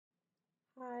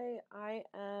Hi, I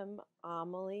am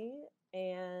Amalie,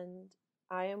 and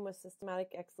I am with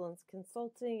Systematic Excellence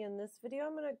Consulting. In this video,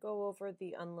 I'm going to go over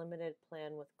the unlimited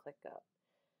plan with ClickUp.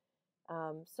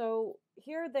 So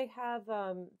here they have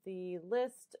the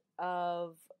list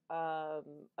of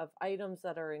items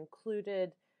that are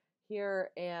included here,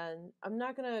 and I'm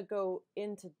not going to go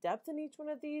into depth in each one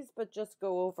of these, but just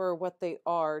go over what they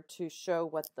are to show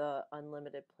what the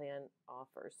unlimited plan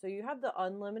offers. So you have the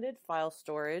unlimited file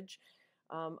storage.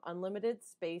 Unlimited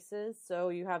spaces, so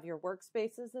you have your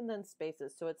workspaces and then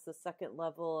spaces, so it's the second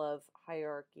level of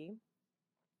hierarchy.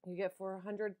 You get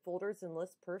 400 folders and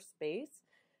lists per space.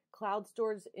 Cloud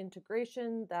storage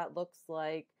integration, that looks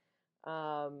like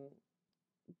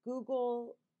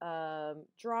Google,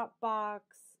 Dropbox,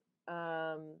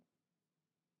 I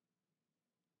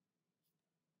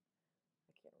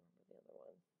can't remember the other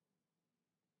one.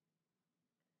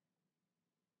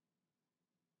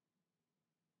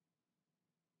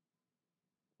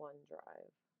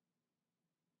 OneDrive.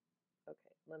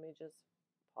 Okay, let me just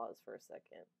pause for a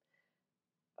second.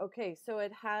 Okay, so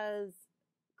it has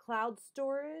cloud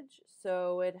storage,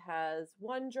 so it has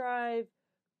OneDrive,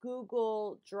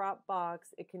 Google,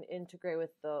 Dropbox. It can integrate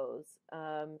with those.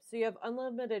 So you have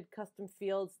unlimited custom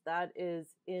fields. That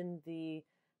is in the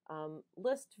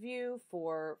list view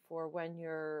for when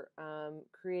you're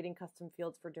creating custom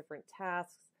fields for different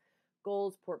tasks,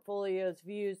 goals, portfolios,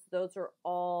 views. Those are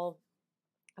all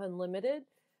unlimited.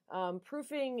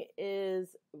 Proofing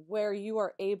is where you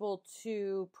are able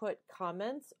to put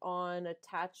comments on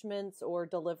attachments or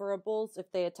deliverables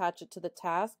if they attach it to the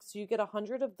task. So you get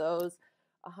 100 of those,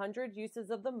 100 uses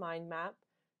of the mind map,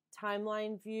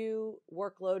 timeline view,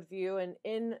 workload view, and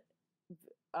in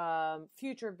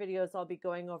future videos I'll be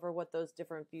going over what those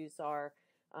different views are.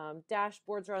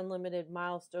 Dashboards are unlimited,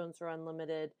 milestones are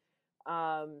unlimited,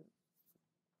 and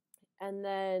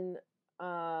then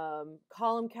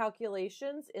column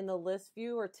calculations in the list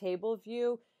view or table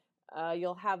view,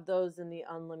 you'll have those in the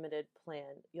unlimited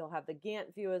plan. You'll have the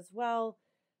Gantt view as well,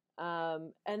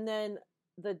 and then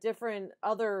the different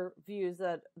other views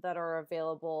that are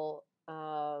available,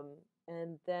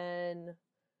 and then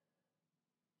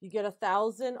you get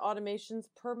 1,000 automations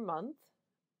per month.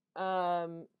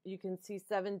 You can see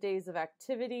 7 days of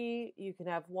activity. You can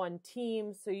have one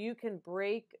team, so you can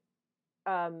break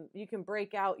out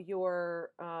your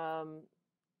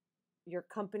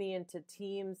company into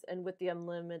teams, and with the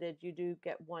unlimited you do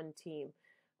get one team,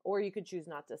 or you could choose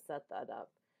not to set that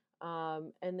up.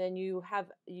 And then you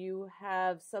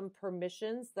have some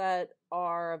permissions that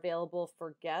are available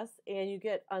for guests, and you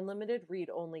get unlimited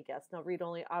read-only guests. Now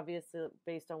read-only, obviously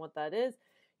based on what that is,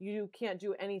 you can't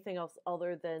do anything else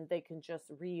other than they can just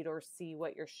read or see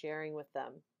what you're sharing with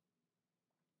them.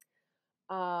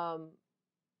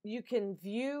 You can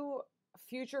view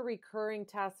future recurring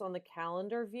tasks on the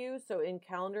calendar view. So in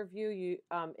calendar view,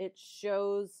 it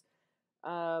shows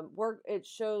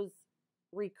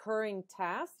recurring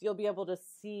tasks. You'll be able to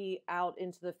see out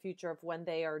into the future of when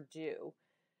they are due.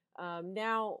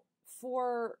 Now,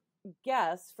 for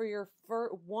guests, for your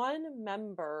one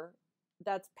member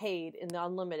that's paid in the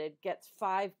unlimited gets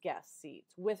 5 guest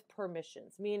seats with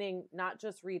permissions, meaning not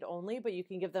just read only, but you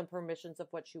can give them permissions of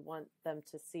what you want them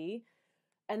to see.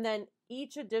 And then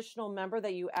each additional member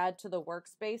that you add to the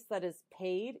workspace that is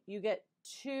paid, you get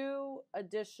 2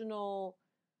 additional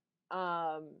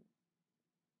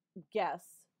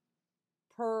guests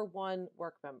per one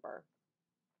work member.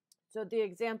 So the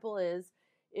example is,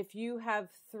 if you have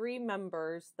 3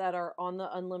 members that are on the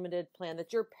unlimited plan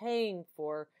that you're paying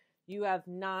for, you have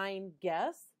 9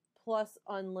 guests plus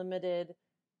unlimited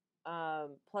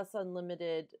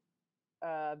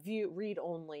view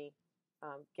read-only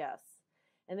guests.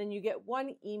 And then you get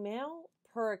 1 email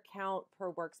per account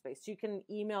per workspace. You can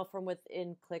email from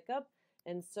within ClickUp.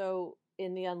 And so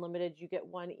in the unlimited, you get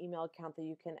 1 email account that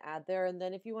you can add there. And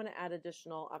then if you want to add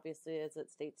additional, obviously, as it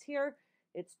states here,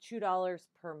 it's $2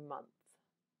 per month.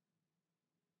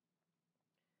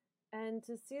 And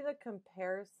to see the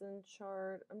comparison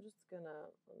chart, I'm just gonna,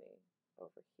 let me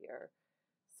over here.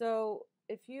 So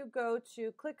if you go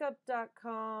to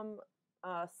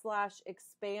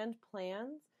clickup.com/expand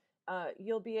plans,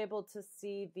 you'll be able to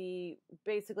see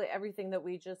basically everything that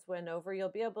we just went over. You'll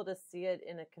be able to see it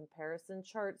in a comparison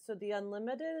chart. So the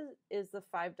unlimited is the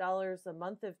 $5 a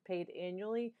month if paid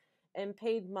annually, and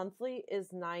paid monthly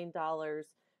is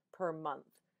 $9 per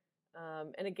month.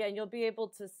 And again, you'll be able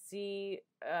to see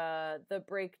the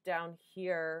breakdown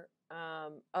here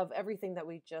of everything that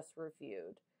we just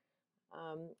reviewed.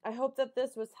 I hope that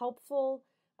this was helpful.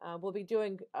 We'll be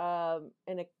doing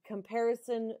in a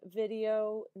comparison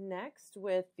video next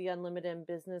with the Unlimited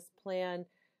Business Plan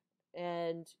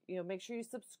And, make sure you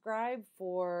subscribe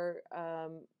for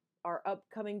our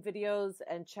upcoming videos,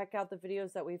 and check out the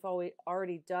videos that we've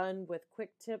already done with quick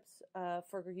tips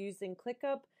for using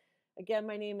ClickUp. Again,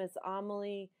 my name is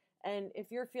Amalie, and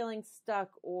if you're feeling stuck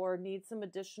or need some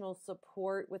additional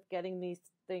support with getting these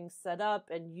things set up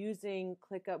and using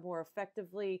ClickUp more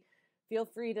effectively, feel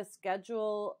free to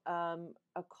schedule a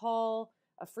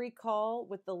free call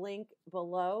with the link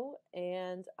below,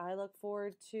 and I look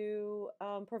forward to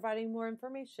providing more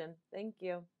information. Thank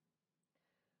you.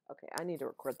 Okay, I need to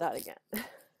record that again.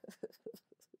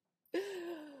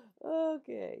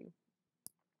 Okay.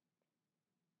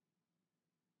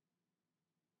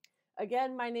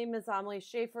 Again, my name is Amalie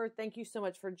Schaefer. Thank you so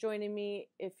much for joining me.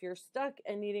 If you're stuck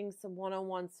and needing some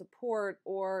one-on-one support,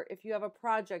 or if you have a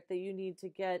project that you need to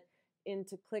get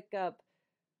into ClickUp,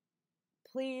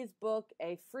 please book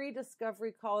a free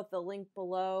discovery call with the link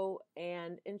below,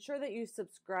 and ensure that you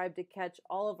subscribe to catch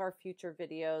all of our future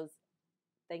videos.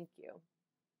 Thank you.